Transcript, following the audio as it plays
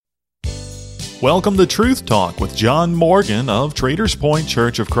Welcome to Truth Talk with John Morgan of Traders Point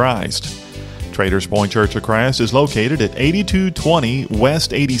Church of Christ. Traders Point Church of Christ is located at 8220 West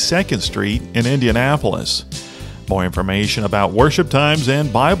 82nd Street in Indianapolis. More information about worship times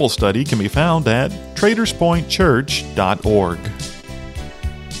and Bible study can be found at traderspointchurch.org.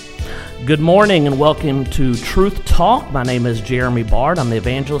 Good morning and welcome to Truth Talk. My name is Jeremy Bard. I'm the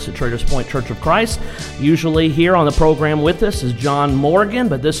evangelist at Traders Point Church of Christ. Usually here on the program with us is John Morgan,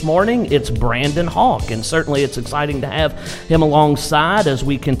 but this morning it's Brandon Hawk, and certainly it's exciting to have him alongside as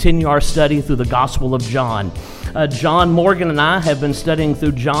we continue our study through the Gospel of John. John Morgan and I have been studying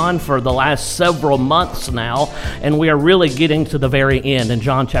through John for the last several months now, and we are really getting to the very end in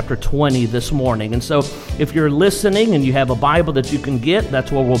John chapter 20 this morning. And so if you're listening and you have a Bible that you can get, that's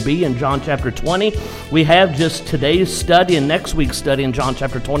where we'll be in John chapter 20. We have just today's study and next week's study in John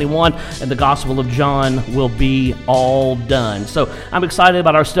chapter 21, and the Gospel of John will be all done. So I'm excited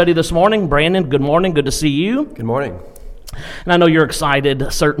about our study this morning. Brandon, good morning. Good to see you. Good morning. And I know you're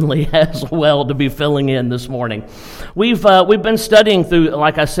excited, certainly, as well, to be filling in this morning. We've been studying through,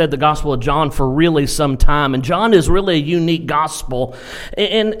 like I said, the Gospel of John for really some time. And John is really a unique gospel,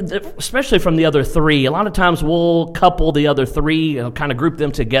 and especially from the other three. A lot of times we'll couple the other three, kind of group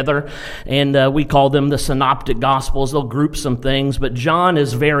them together, and we call them the synoptic gospels. They'll group some things, but John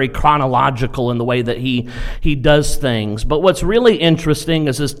is very chronological in the way that he does things. But what's really interesting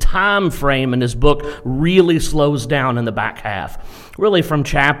is his time frame in his book really slows down in the back half. Really from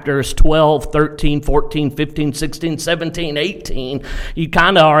chapters 12, 13, 14, 15, 16, 17, 18, you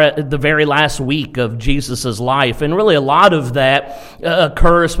kind of are at the very last week of Jesus' life. And really a lot of that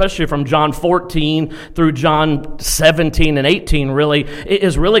occurs, especially from John 14 through John 17 and 18, really, it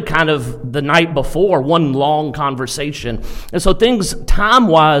is really kind of the night before, one long conversation. And so things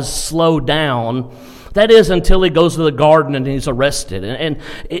time-wise slow down. That is until he goes to the garden and he's arrested. And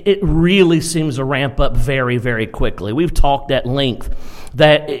it really seems to ramp up very, very quickly. We've talked at length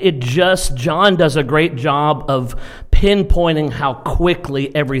that John does a great job of pinpointing how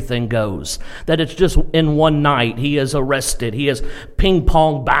quickly everything goes. That it's just in one night he is arrested. He is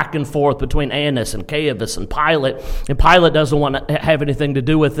ping-pong back and forth between Annas and Caiaphas and Pilate. And Pilate doesn't want to have anything to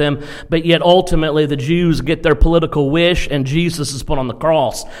do with them. But yet ultimately the Jews get their political wish and Jesus is put on the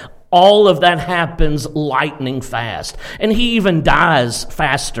cross. All of that happens lightning fast. And he even dies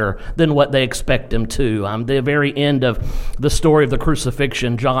faster than what they expect him to. The very end of the story of the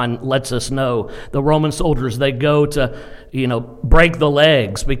crucifixion, John lets us know the Roman soldiers, they go to, break the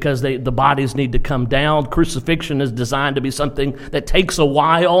legs because the bodies need to come down. Crucifixion is designed to be something that takes a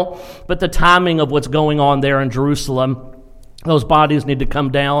while, but the timing of what's going on there in Jerusalem, those bodies need to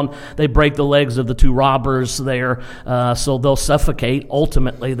come down. They break the legs of the two robbers there, so they'll suffocate.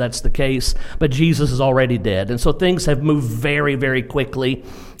 Ultimately, that's the case. But Jesus is already dead. And so things have moved very, very quickly.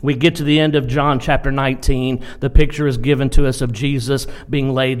 We get to the end of John chapter 19. The picture is given to us of Jesus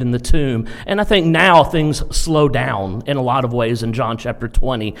being laid in the tomb. And I think now things slow down in a lot of ways in John chapter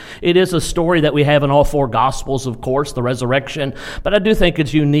 20. It is a story that we have in all four Gospels, of course, the resurrection. But I do think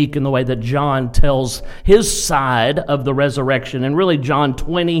it's unique in the way that John tells his side of the resurrection. And really John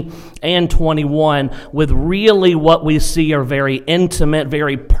 20 and 21 with really what we see are very intimate,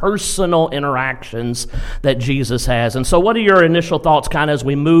 very personal interactions that Jesus has. And so what are your initial thoughts kind of as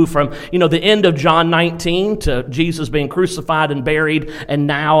we move from, the end of John 19 to Jesus being crucified and buried, and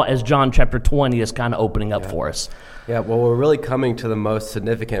now as John chapter 20 is kind of opening up for us? Yeah, well, we're really coming to the most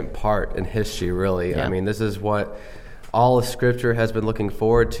significant part in history, really. Yeah. I mean, this is what all of Scripture has been looking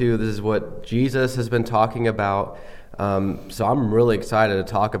forward to. This is what Jesus has been talking about. So I'm really excited to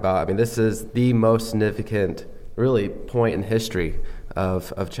talk about. I mean, this is the most significant, really, point in history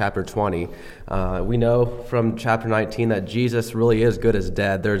of chapter 20. We know from chapter 19 that Jesus really is good as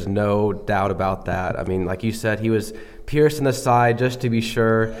dead. There's no doubt about that. I mean, like you said, he was pierced in the side just to be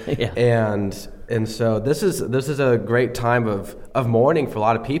sure. Yeah. And so this is a great time of mourning for a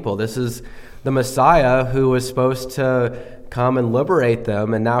lot of people. This is the Messiah who was supposed to come and liberate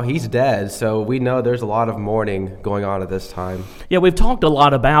them, and now he's dead. So we know there's a lot of mourning going on at this time. Yeah, we've talked a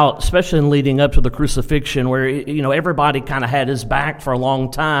lot about, especially in leading up to the crucifixion, where everybody kind of had his back for a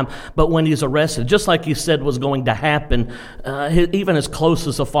long time, but when he's arrested, just like he said was going to happen, even his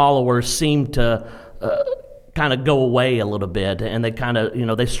closest of followers seemed to kind of go away a little bit, and they kind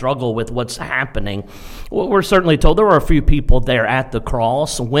of, they struggle with what's happening. Well, we're certainly told there were a few people there at the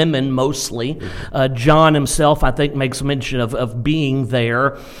cross, women mostly. John himself, I think, makes mention of being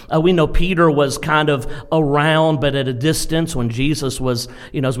there. We know Peter was kind of around, but at a distance when Jesus was,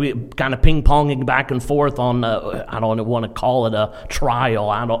 as we kind of ping-ponging back and forth on, I don't want to call it a trial.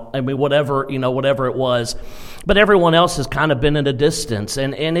 Whatever it was. But everyone else has kind of been at a distance,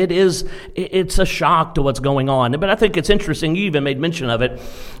 and it's a shock to what's going on. But I think it's interesting, you even made mention of it.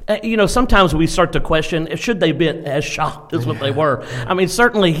 Sometimes we start to question, should they be as shocked as what they were? I mean,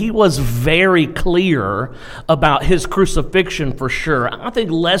 certainly he was very clear about his crucifixion for sure. I think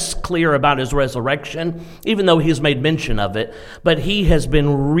less clear about his resurrection, even though he's made mention of it. But he has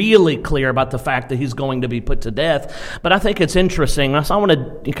been really clear about the fact that he's going to be put to death. But I think it's interesting. So I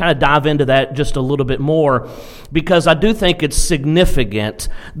want to kind of dive into that just a little bit more, because I do think it's significant,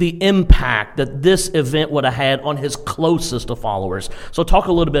 the impact that this event would have had on his closest of followers. So talk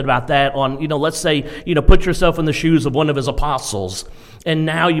a little bit about that on, let's say, put yourself in the shoes of one of his apostles, and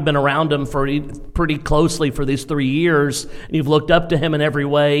now you've been around him for pretty closely for these 3 years, and you've looked up to him in every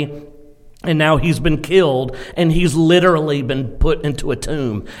way. And now he's been killed, and he's literally been put into a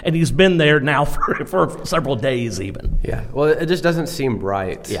tomb. And he's been there now for several days even. Yeah, well, it just doesn't seem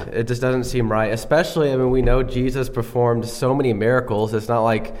right. Yeah. It just doesn't seem right, especially, we know Jesus performed so many miracles. It's not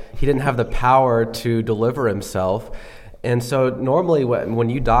like he didn't have the power to deliver himself. And so normally when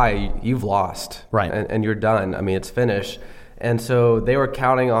you die, you've lost. Right. And you're done. It's finished. And so they were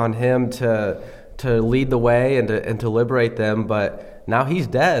counting on him to lead the way and to liberate them, but now he's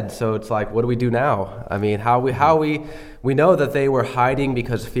dead, so it's like, what do we do now? We know that they were hiding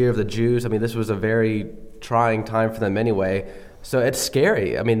because of fear of the Jews. This was a very trying time for them anyway, so it's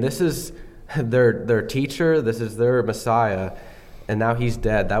scary. This is their teacher, this is their Messiah, and now he's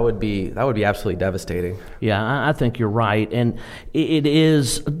dead. That would be absolutely devastating. Yeah, I think you're right, and it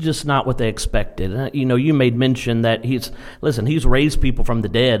is just not what they expected. You made mention that he's raised people from the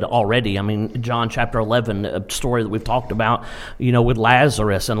dead already. John chapter 11, a story that we've talked about, with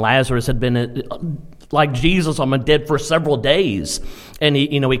Lazarus, and Lazarus had been like Jesus, dead for several days, and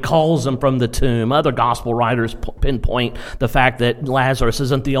he calls him from the tomb. Other gospel writers pinpoint the fact that Lazarus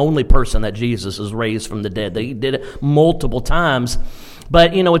isn't the only person that Jesus has raised from the dead. They did it multiple times.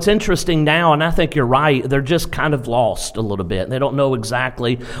 But, it's interesting now, and I think you're right, they're just kind of lost a little bit. They don't know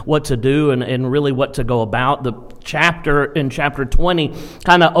exactly what to do and really what to go about. The chapter in chapter 20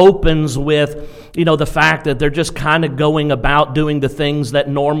 kind of opens with, the fact that they're just kind of going about doing the things that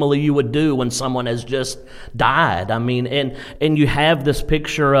normally you would do when someone has just died. And you have this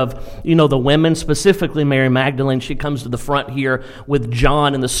picture of, the women, specifically Mary Magdalene. She comes to the front here with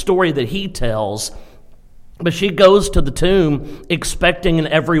John and the story that he tells. But she goes to the tomb expecting in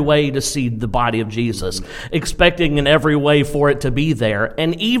every way to see the body of Jesus, expecting in every way for it to be there.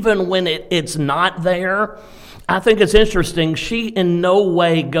 And even when it's not there, I think it's interesting. She in no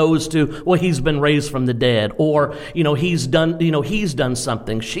way goes to, well, he's been raised from the dead, or, he's done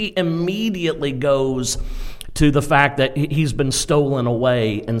something. She immediately goes to the fact that he's been stolen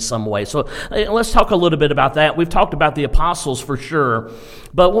away in some way. So let's talk a little bit about that. We've talked about the apostles for sure,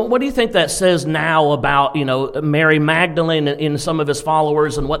 but what do you think that says now about, Mary Magdalene and some of his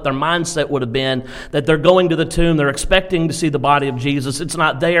followers, and what their mindset would have been, that they're going to the tomb, they're expecting to see the body of Jesus. It's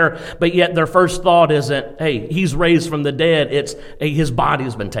not there, but yet their first thought isn't, hey, he's raised from the dead. It's, hey, his body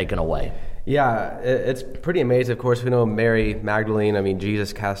has been taken away. Yeah, it's pretty amazing. Of course, we know Mary Magdalene,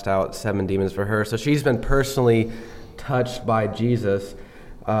 Jesus cast out 7 demons for her. So she's been personally touched by Jesus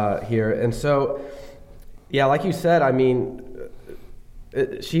here. And so, yeah, like you said,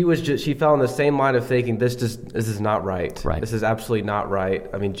 she fell in the same line of thinking, this is not right. Right. This is absolutely not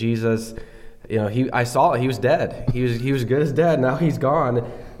right. Jesus, I saw it. He was dead. He was good as dead. Now he's gone.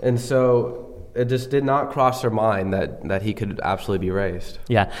 And so it just did not cross her mind that he could absolutely be raised.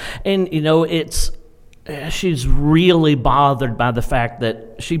 Yeah, and she's really bothered by the fact that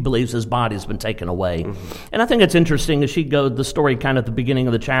she believes his body's been taken away. Mm-hmm. And I think it's interesting as she goes, the story kind of at the beginning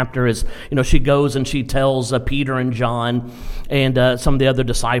of the chapter is, she goes and she tells Peter and John and some of the other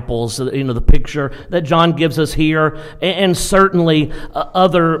disciples, the picture that John gives us here. And certainly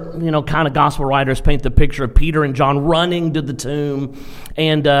other, kind of gospel writers paint the picture of Peter and John running to the tomb.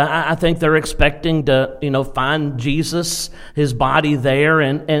 And I think they're expecting to, find Jesus, his body there,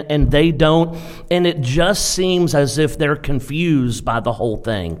 and they don't. And it just seems as if they're confused by the whole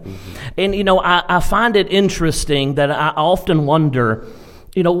thing. Mm-hmm. And, I find it interesting that I often wonder,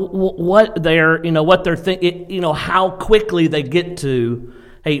 what they're thinking, how quickly they get to,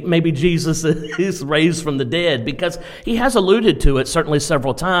 hey, maybe Jesus is raised from the dead, because he has alluded to it certainly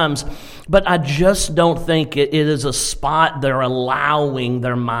several times, but I just don't think it is a spot they're allowing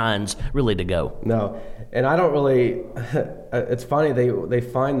their minds really to go. No, and I don't really, it's funny, they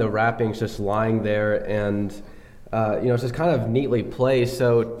find the wrappings just lying there, and it's just kind of neatly placed.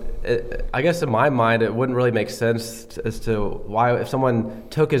 So I guess in my mind, it wouldn't really make sense as to why, if someone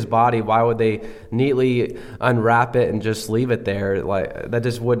took his body, why would they neatly unwrap it and just leave it there? Like, that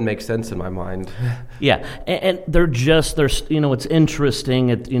just wouldn't make sense in my mind. Yeah, and it's interesting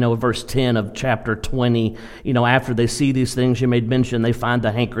at, verse 10 of chapter 20, after they see these things you made mention, they find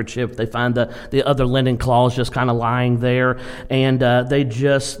the handkerchief, they find the other linen cloths just kind of lying there, and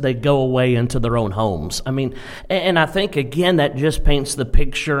they go away into their own homes. I mean, and I think, again, that just paints the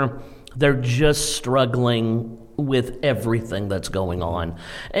picture. They're just struggling with everything that's going on.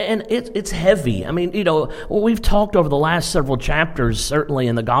 And it's heavy. I mean, we've talked over the last several chapters, certainly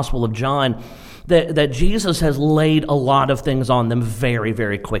in the Gospel of John, that Jesus has laid a lot of things on them very,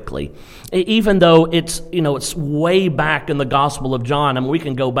 very quickly. Even though it's way back in the Gospel of John. I mean, we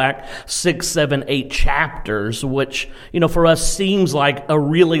can go back 6, 7, 8 chapters, which, for us seems like a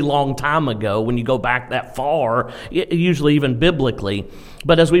really long time ago when you go back that far, usually even biblically.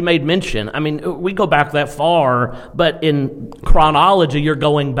 But as we made mention, I mean, we go back that far, but in chronology, you're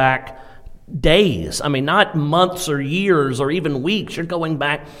going back days. I mean, not months or years or even weeks. You're going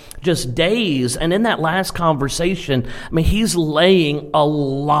back just days. And in that last conversation, I mean, he's laying a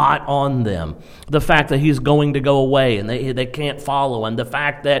lot on them. The fact that he's going to go away and they can't follow, and the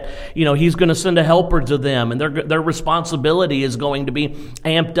fact that, he's going to send a helper to them, and their responsibility is going to be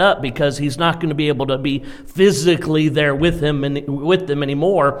amped up because he's not going to be able to be physically there with them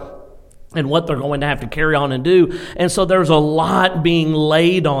anymore, and what they're going to have to carry on and do. And so there's a lot being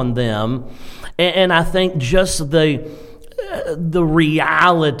laid on them. And I think just the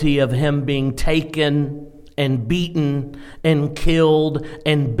reality of him being taken and beaten and killed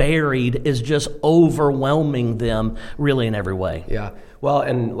and buried is just overwhelming them really in every way. Yeah. Well,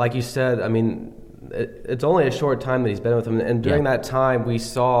 and like you said, I mean, it's only a short time that he's been with them. And during that time, we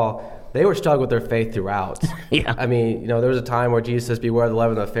saw they were struggling with their faith throughout. Yeah. I mean, there was a time where Jesus says, beware the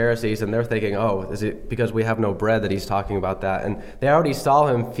leaven of the Pharisees, and they're thinking, oh, is it because we have no bread that he's talking about that? And they already saw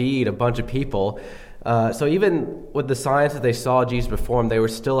him feed a bunch of people. So even with the signs that they saw Jesus perform, they were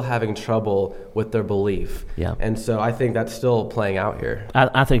still having trouble with their belief. Yeah. And so I think that's still playing out here.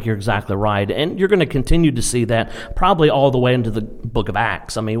 I think you're exactly right. And you're going to continue to see that probably all the way into the book of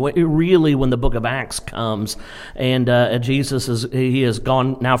Acts. I mean, really, when the book of Acts comes and Jesus he has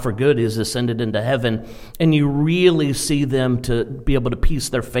gone now for good, he's ascended into heaven, and you really see them to be able to piece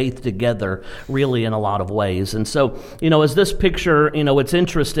their faith together really in a lot of ways. And so, as this picture, it's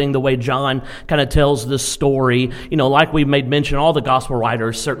interesting the way John kind of tells this story. Like we made mention, all the gospel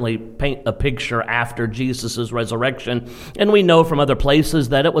writers certainly paint a picture after Jesus' resurrection. And we know from other places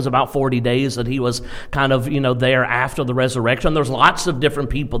that it was about 40 days that he was kind of, there after the resurrection. There's lots of different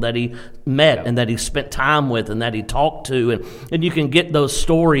people that he met and that he spent time with and that he talked to. And you can get those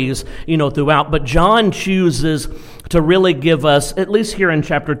stories, throughout. But John chooses to really give us, at least here in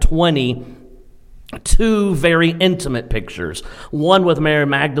chapter 20, 2 very intimate pictures. One with Mary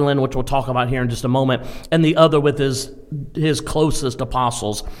Magdalene, which we'll talk about here in just a moment, and the other with his closest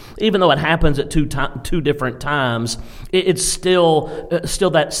apostles. Even though it happens at two different times, it's still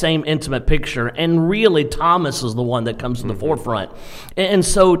that same intimate picture. And really, Thomas is the one that comes to the forefront. And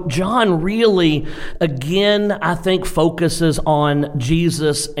so John really, again, I think focuses on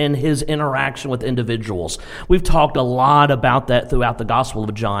Jesus and his interaction with individuals. We've talked a lot about that throughout the Gospel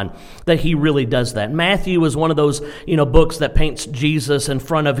of John, that he really does that. Matthew is one of those, books that paints Jesus in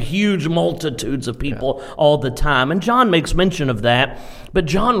front of huge multitudes of people all the time. And John makes mention of that. But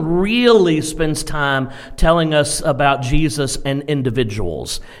John really spends time telling us about Jesus and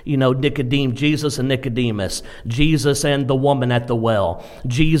individuals. Jesus and Nicodemus, Jesus and the woman at the well,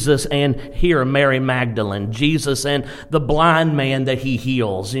 Jesus and here Mary Magdalene, Jesus and the blind man that he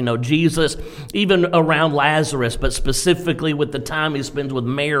heals, Jesus even around Lazarus, but specifically with the time he spends with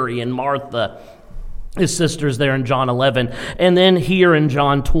Mary and Martha, his sisters there in John 11, and then here in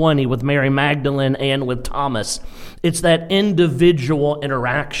John 20 with Mary Magdalene and with Thomas. It's that individual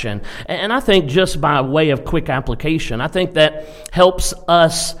interaction. And I think just by way of quick application, I think that helps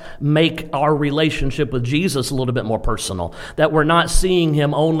us make our relationship with Jesus a little bit more personal. That we're not seeing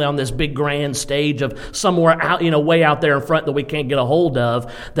him only on this big grand stage of somewhere out, way out there in front that we can't get a hold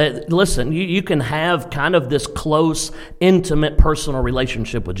of. That, listen, you can have kind of this close, intimate, personal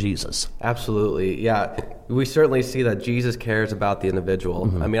relationship with Jesus. Absolutely. Yeah. that we certainly see that Jesus cares about the individual.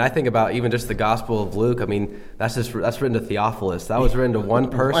 I mean, I think about even just the Gospel of Luke. I mean, that's written to Theophilus. That was written to one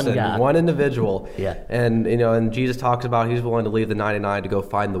person, one individual. Yeah. And and Jesus talks about he's willing to leave the 99 to go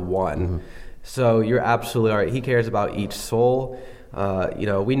find the one. So you're absolutely right. He cares about each soul.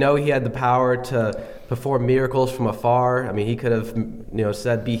 We know he had the power to perform miracles from afar. I mean, he could have,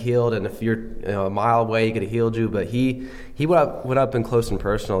 said, "Be healed," and if you're a mile away, he could have healed you. But he went up and close and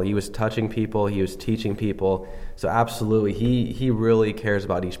personal. He was touching people. He was teaching people. So absolutely, he really cares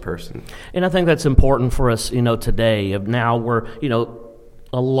about each person. And I think that's important for us, today. Now we're,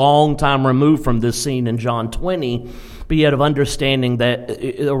 a long time removed from this scene in John 20, but yet of understanding that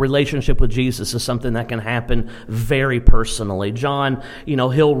a relationship with Jesus is something that can happen very personally. John,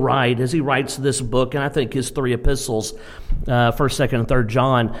 he'll write, as he writes this book, and I think his 3 epistles, 1st, 2nd, and 3rd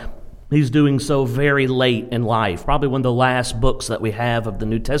John, he's doing so very late in life, probably one of the last books that we have of the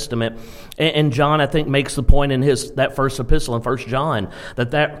New Testament. And John, I think, makes the point in that first epistle in 1 John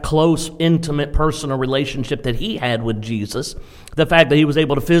that close, intimate, personal relationship that he had with Jesus, the fact that he was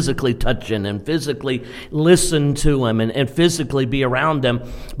able to physically touch him and physically listen to him and physically be around him,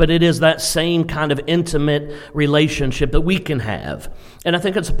 but it is that same kind of intimate relationship that we can have. And I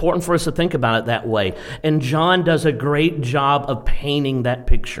think it's important for us to think about it that way. And John does a great job of painting that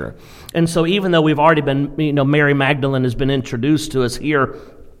picture. And so even though we've already been, Mary Magdalene has been introduced to us here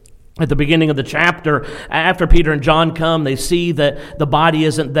at the beginning of the chapter, after Peter and John come, they see that the body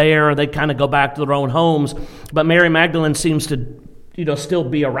isn't there. They kind of go back to their own homes. But Mary Magdalene seems to still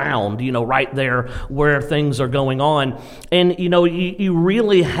be around, right there where things are going on. And, you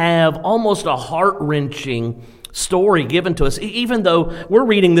really have almost a heart-wrenching story given to us, even though we're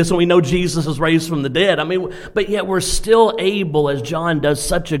reading this and we know Jesus is raised from the dead. I mean, but yet we're still able, as John does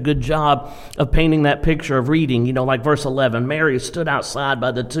such a good job of painting that picture of reading, like verse 11, Mary stood outside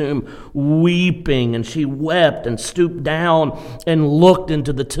by the tomb weeping, and she wept and stooped down and looked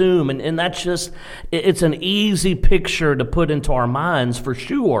into the tomb. And that's just, it's an easy picture to put into our minds for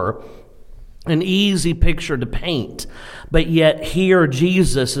sure. An easy picture to paint. But yet here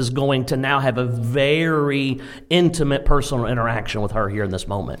Jesus is going to now have a very intimate personal interaction with her here in this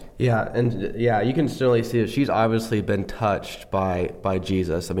moment. Yeah, and you can certainly see that she's obviously been touched by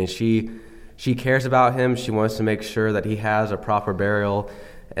Jesus. I mean, she cares about him. She wants to make sure that he has a proper burial.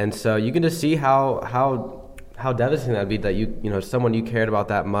 And so you can just see how devastating that'd be that someone you cared about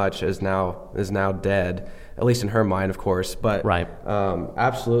that much is now dead. At least in her mind, of course. But right.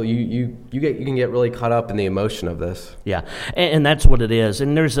 Absolutely, you can get really caught up in the emotion of this. Yeah, and that's what it is.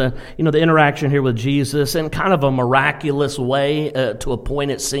 And there's the interaction here with Jesus in kind of a miraculous way to a point,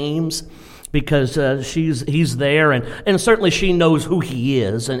 it seems, because he's there, and certainly she knows who he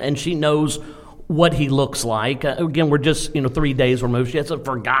is, and she knows what he looks like. Again, we're just 3 days removed. She hasn't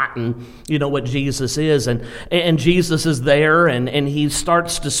forgotten what Jesus is, and Jesus is there, and he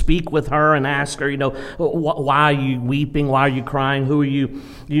starts to speak with her and ask her, why are you weeping? Why are you crying? Who are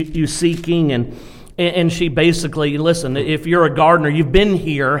you seeking? And she basically, listen, if you're a gardener, you've been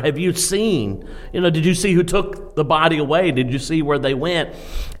here. Have you seen? Did you see who took the body away? Did you see where they went?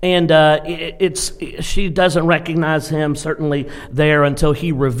 And she doesn't recognize him certainly there until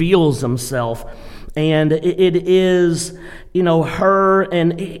he reveals himself. And it is, her,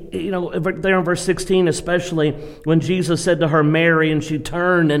 and, there in verse 16 especially, when Jesus said to her, Mary, and she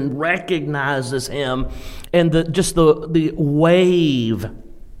turned and recognizes him, and the wave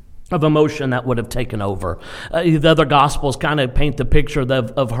of emotion that would have taken over. The other Gospels kind of paint the picture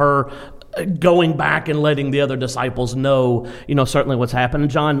of her going back and letting the other disciples know, certainly what's happened.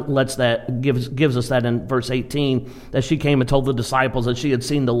 And John gives us that in verse 18, that she came and told the disciples that she had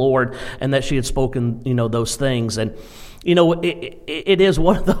seen the Lord and that she had spoken, those things. And it is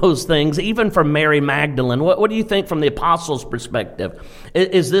one of those things, even for Mary Magdalene. What do you think from the apostles' perspective?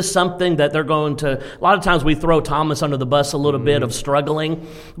 Is this something that they're going to... A lot of times we throw Thomas under the bus a little bit of struggling,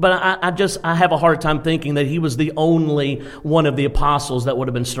 but I have a hard time thinking that he was the only one of the apostles that would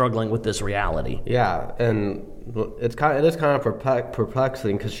have been struggling with this reality. Yeah, and it is kind of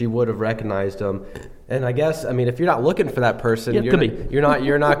perplexing because she would have recognized him. And I guess, if you're not looking for that person, you're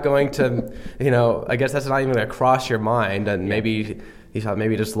not going to, I guess that's not even going to cross your mind. And maybe he thought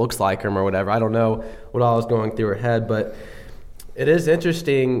maybe it just looks like him or whatever. I don't know what all was going through her head, but it is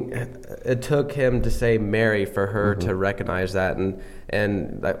interesting. It took him to say Mary for her to recognize that,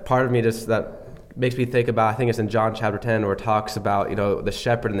 and that part of me that makes me think about, I think it's in John chapter 10 where it talks about, the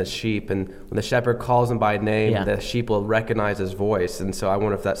shepherd and the sheep, and when the shepherd calls him by name, the sheep will recognize his voice. And so I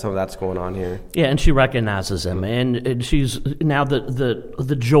wonder if some of that's going on here. Yeah, and she recognizes him, and she's now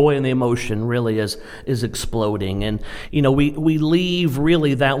the joy and the emotion really is exploding. And we leave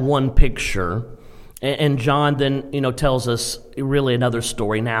really that one picture, And John then, tells us really another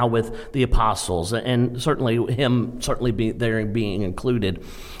story now with the apostles, and certainly him being included.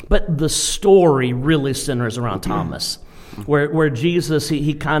 But the story really centers around Thomas, where Jesus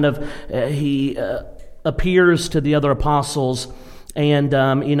he appears to the other apostles. And,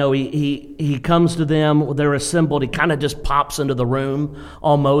 he comes to them, they're assembled, he kind of just pops into the room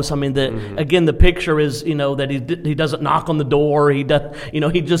almost. I mean, again, the picture is, that he doesn't knock on the door, he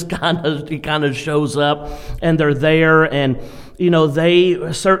just kind of shows up, and they're there, and,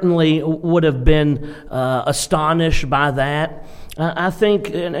 they certainly would have been astonished by that. I think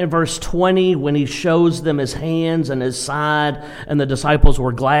in verse 20, when he shows them his hands and his side, and the disciples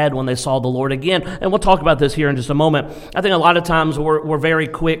were glad when they saw the Lord again. And we'll talk about this here in just a moment. I think a lot of times we're very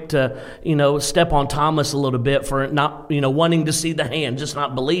quick to, step on Thomas a little bit for not, wanting to see the hand, just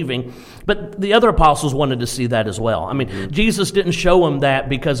not believing. But the other apostles wanted to see that as well. I mean, Jesus didn't show them that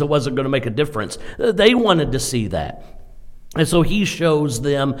because it wasn't going to make a difference. They wanted to see that. And so he shows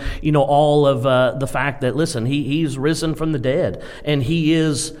them, all of the fact that, listen, he's risen from the dead, and he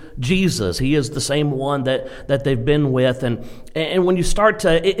is Jesus. He is the same one that they've been with. And when you start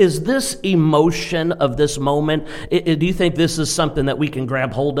to, is this emotion of this moment, do you think this is something that we can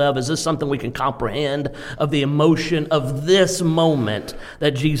grab hold of? Is this something we can comprehend, of the emotion of this moment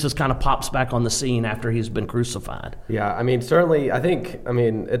that Jesus kind of pops back on the scene after he's been crucified? Yeah, I mean, certainly,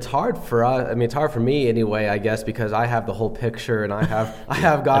 it's hard for us. I mean, it's hard for me anyway, I guess, because I have the whole picture, and I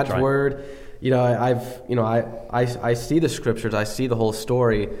have God's right. word. I see the scriptures, I see the whole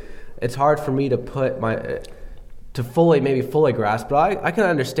story. It's hard for me to fully grasp, but I can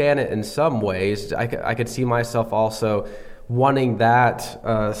understand it in some ways. I could see myself also wanting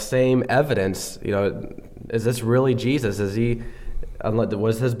that same evidence. Is this really Jesus?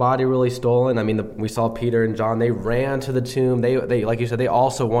 Was his body really stolen? I mean, we saw Peter and John, they ran to the tomb. They like you said, they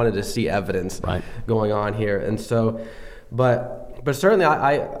also wanted to see evidence going on here. And so, but certainly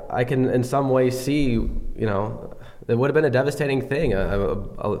I can in some ways see, it would have been a devastating thing.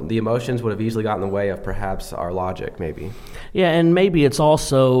 The emotions would have easily gotten in the way of perhaps our logic, maybe. Yeah, and maybe it's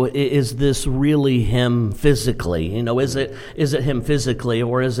also, is this really him physically? Is it him physically,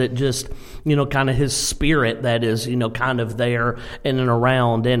 or is it just, kind of his spirit that is, kind of there in and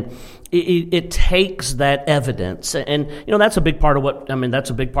around? And it takes that evidence, and that's a big part of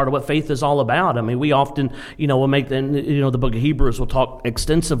what faith is all about. I mean, we often we'll make the book of Hebrews will talk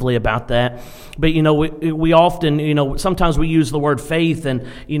extensively about that, but we often sometimes we use the word faith, and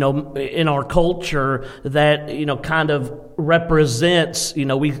in our culture that kind of represents,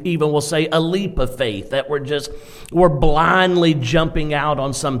 we even will say a leap of faith, that we're blindly jumping out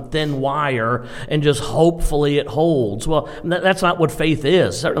on some thin wire and just hopefully it holds. Well, that's not what faith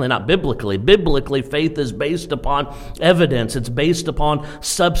is, certainly not biblically. Biblically, faith is based upon evidence. It's based upon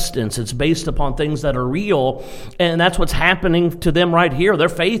substance. It's based upon things that are real, and that's what's happening to them right here. Their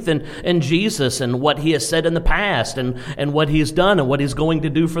faith in Jesus and what he has said in the past and what he's done and what he's going to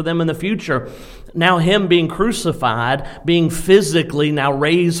do for them in the future. Now him being crucified, being physically now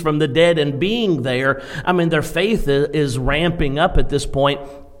raised from the dead and being there, I mean, their faith is ramping up at this point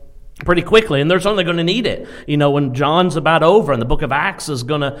pretty quickly, and they're certainly going to need it. When John's about over, and the book of Acts is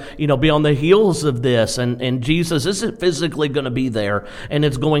going to, be on the heels of this, and Jesus isn't physically going to be there, and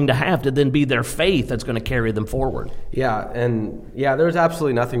it's going to have to then be their faith that's going to carry them forward. There's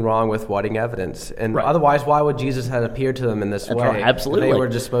absolutely nothing wrong with wanting evidence, and otherwise, why would Jesus have appeared to them in this way? Right, absolutely. They were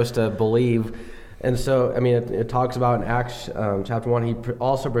just supposed to believe. And so, I mean, it talks about in Acts chapter 1, he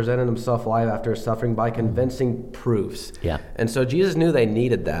also presented himself alive after suffering by convincing proofs. Yeah. And so Jesus knew they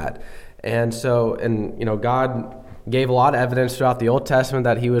needed that. And so, God gave a lot of evidence throughout the Old Testament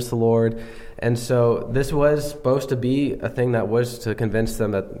that he was the Lord. And so this was supposed to be a thing that was to convince them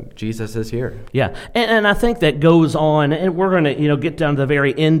that Jesus is here. Yeah, and I think that goes on, and we're going to get down to the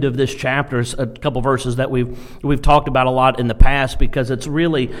very end of this chapter, a couple verses that we've talked about a lot in the past, because it's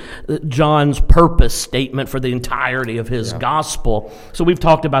really John's purpose statement for the entirety of his gospel. So we've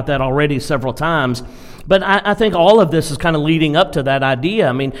talked about that already several times. But I think all of this is kind of leading up to that idea.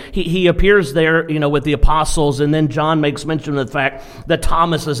 I mean, he appears there, with the apostles, and then John makes mention of the fact that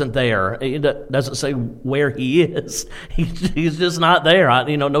Thomas isn't there. It doesn't say where he is. He's just not there.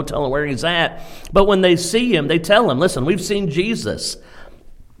 No telling where he's at. But when they see him, they tell him, listen, we've seen Jesus.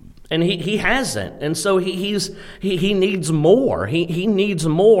 And he hasn't. And so he needs more. He needs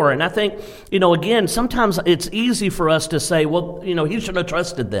more. And I think, again, sometimes it's easy for us to say, well, he should have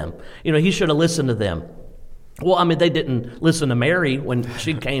trusted them. He should have listened to them. Well, I mean, they didn't listen to Mary when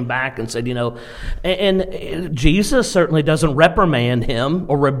she came back and said, and Jesus certainly doesn't reprimand him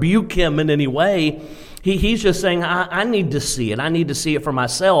or rebuke him in any way. He's just saying, I need to see it. I need to see it for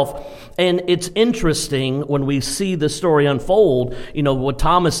myself. And it's interesting when we see the story unfold, with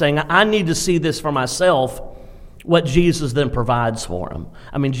Thomas saying, I need to see this for myself, what Jesus then provides for him.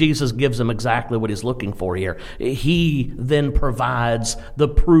 I mean, Jesus gives him exactly what he's looking for here. He then provides the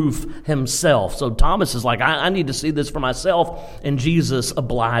proof himself. So Thomas is like, I need to see this for myself, and Jesus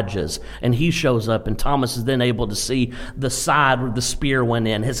obliges, and he shows up, and Thomas is then able to see the side where the spear went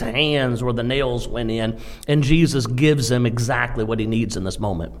in, his hands where the nails went in, and Jesus gives him exactly what he needs in this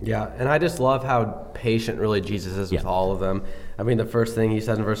moment. Yeah, and I just love how patient really Jesus is with all of them. I mean, the first thing he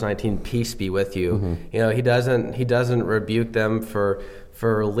says in verse 19, peace be with you. He doesn't rebuke them for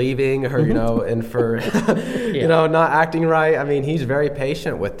leaving or, and for, not acting right. I mean, he's very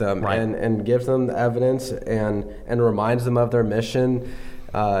patient with them and gives them the evidence and reminds them of their mission.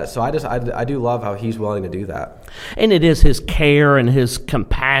 So I do love how he's willing to do that. And it is his care and his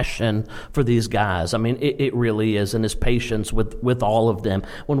compassion for these guys. I mean, it really is, and his patience with all of them.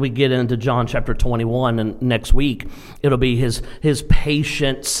 When we get into John chapter 21 and next week, it'll be his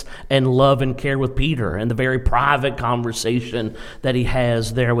patience and love and care with Peter, and the very private conversation that he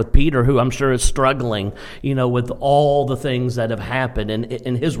has there with Peter, who I'm sure is struggling, with all the things that have happened,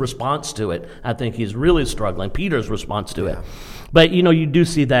 and his response to it. I think he's really struggling, Peter's response to it. But, you do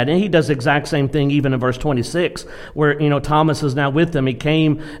see that. And he does the exact same thing even in verse 26, where, Thomas is now with them. He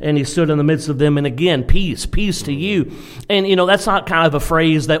came and he stood in the midst of them. And again, peace to you. And, that's not kind of a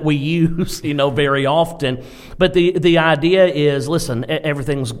phrase that we use, very often. But the idea is, listen,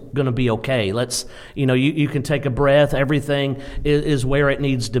 everything's going to be okay. Let's, you can take a breath. Everything is where it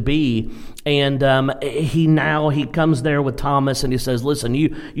needs to be. And he comes there with Thomas and he says, listen,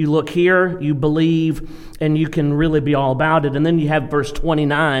 you look here, you believe, and you can really be all about it. And then you have verse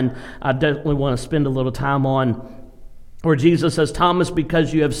 29, I definitely want to spend a little time on, where Jesus says, Thomas,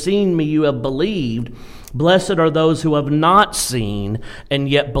 because you have seen me, you have believed. Blessed are those who have not seen and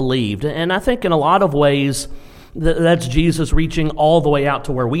yet believed. And I think in a lot of ways, that's Jesus reaching all the way out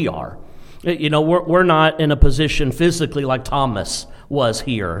to where we are. We're not in a position physically like Thomas was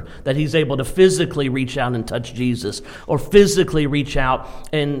here, that he's able to physically reach out and touch Jesus, or physically reach out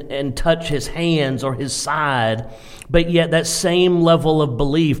and touch his hands or his side. But yet that same level of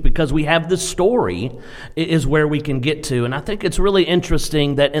belief, because we have this story, is where we can get to. And I think it's really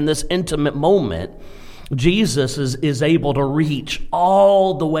interesting that in this intimate moment, Jesus is able to reach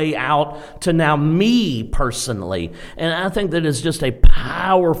all the way out to now me personally. And I think that is just a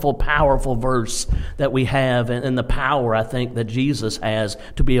powerful, powerful verse that we have, and the power, I think, that Jesus has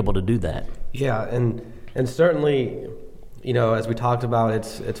to be able to do that. Yeah, and certainly, as we talked about,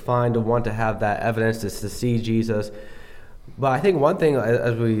 it's fine to want to have that evidence to see Jesus. But I think one thing,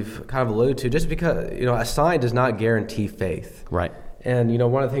 as we've kind of alluded to, just because, a sign does not guarantee faith. Right. And,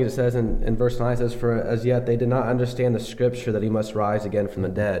 one of the things it says in verse 9 says, for as yet they did not understand the scripture that he must rise again from the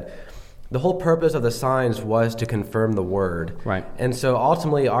dead. The whole purpose of the signs was to confirm the word. Right. And so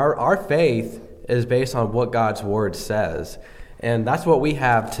ultimately our faith is based on what God's word says. And that's what we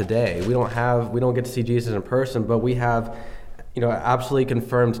have today. We don't get to see Jesus in person, but we have, absolutely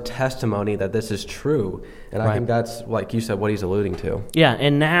confirmed testimony that this is true. And I think that's, like you said, what he's alluding to. Yeah,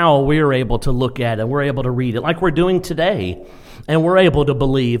 and now we're able to look at it, we're able to read it like we're doing today. And we're able to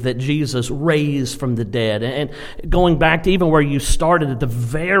believe that Jesus raised from the dead. And going back to even where you started at the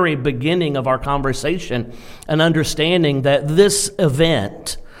very beginning of our conversation, and understanding that this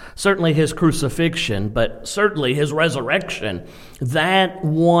event, certainly his crucifixion, but certainly his resurrection, that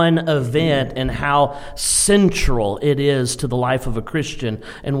one event and how central it is to the life of a Christian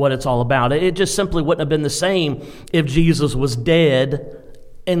and what it's all about. It just simply wouldn't have been the same if Jesus was dead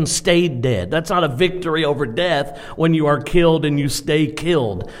and stayed dead. That's not a victory over death when you are killed and you stay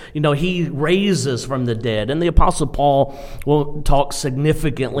killed. He raises from the dead. And the Apostle Paul will talk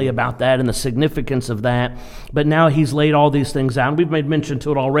significantly about that and the significance of that. But now he's laid all these things out. We've made mention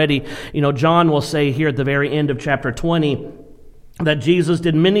to it already. John will say here at the very end of chapter 20, that Jesus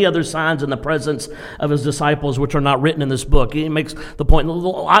did many other signs in the presence of his disciples, which are not written in this book. He makes the point,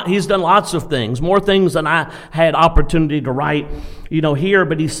 he's done lots of things, more things than I had opportunity to write, here.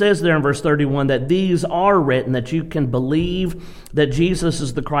 But he says there in verse 31 that these are written that you can believe that Jesus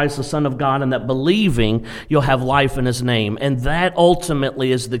is the Christ, the Son of God, and that believing you'll have life in his name. And that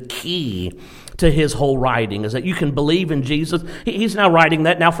ultimately is the key to his whole writing, is that you can believe in Jesus. He's now writing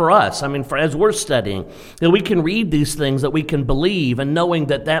that now for us. I mean, as we're studying, that we can read these things, that we can believe, and knowing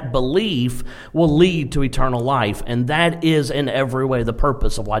that that belief will lead to eternal life. And that is in every way the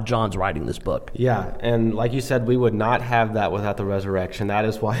purpose of why John's writing this book. Yeah, and like you said, we would not have that without the resurrection. That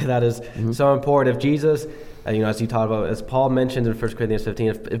is why that is so important. If Jesus, as you talked about, as Paul mentioned in 1 Corinthians 15,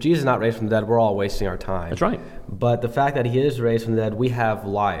 if Jesus is not raised from the dead, we're all wasting our time. That's right. But the fact that he is raised from the dead, we have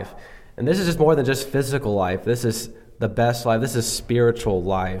life. And this is just more than just physical life. This is the best life. This is spiritual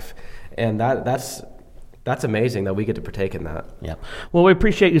life. And that's amazing that we get to partake in that. Yeah. Well, we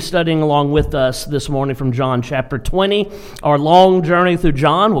appreciate you studying along with us this morning from John chapter 20. Our long journey through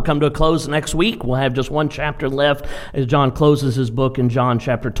John will come to a close next week. We'll have just one chapter left as John closes his book in John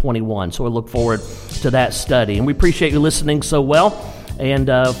chapter 21. So we look forward to that study. And we appreciate you listening so well and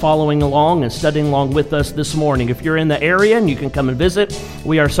following along and studying along with us this morning. If you're in the area and you can come and visit,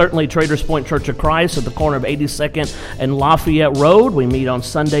 we are certainly Traders Point Church of Christ at the corner of 82nd and Lafayette Road. We meet on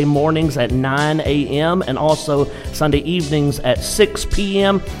Sunday mornings at 9 a.m. and also Sunday evenings at 6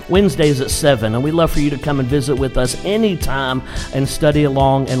 p.m., Wednesdays at 7. And we'd love for you to come and visit with us anytime and study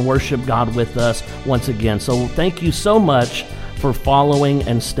along and worship God with us once again. So thank you so much for following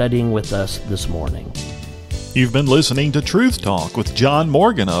and studying with us this morning. You've been listening to Truth Talk with John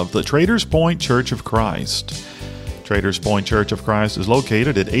Morgan of the Traders Point Church of Christ. Traders Point Church of Christ is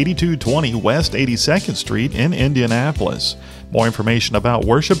located at 8220 West 82nd Street in Indianapolis. More information about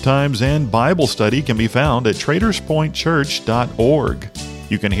worship times and Bible study can be found at traderspointchurch.org.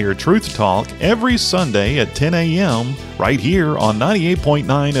 You can hear Truth Talk every Sunday at 10 a.m. right here on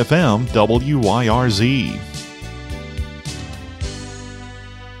 98.9 FM WYRZ.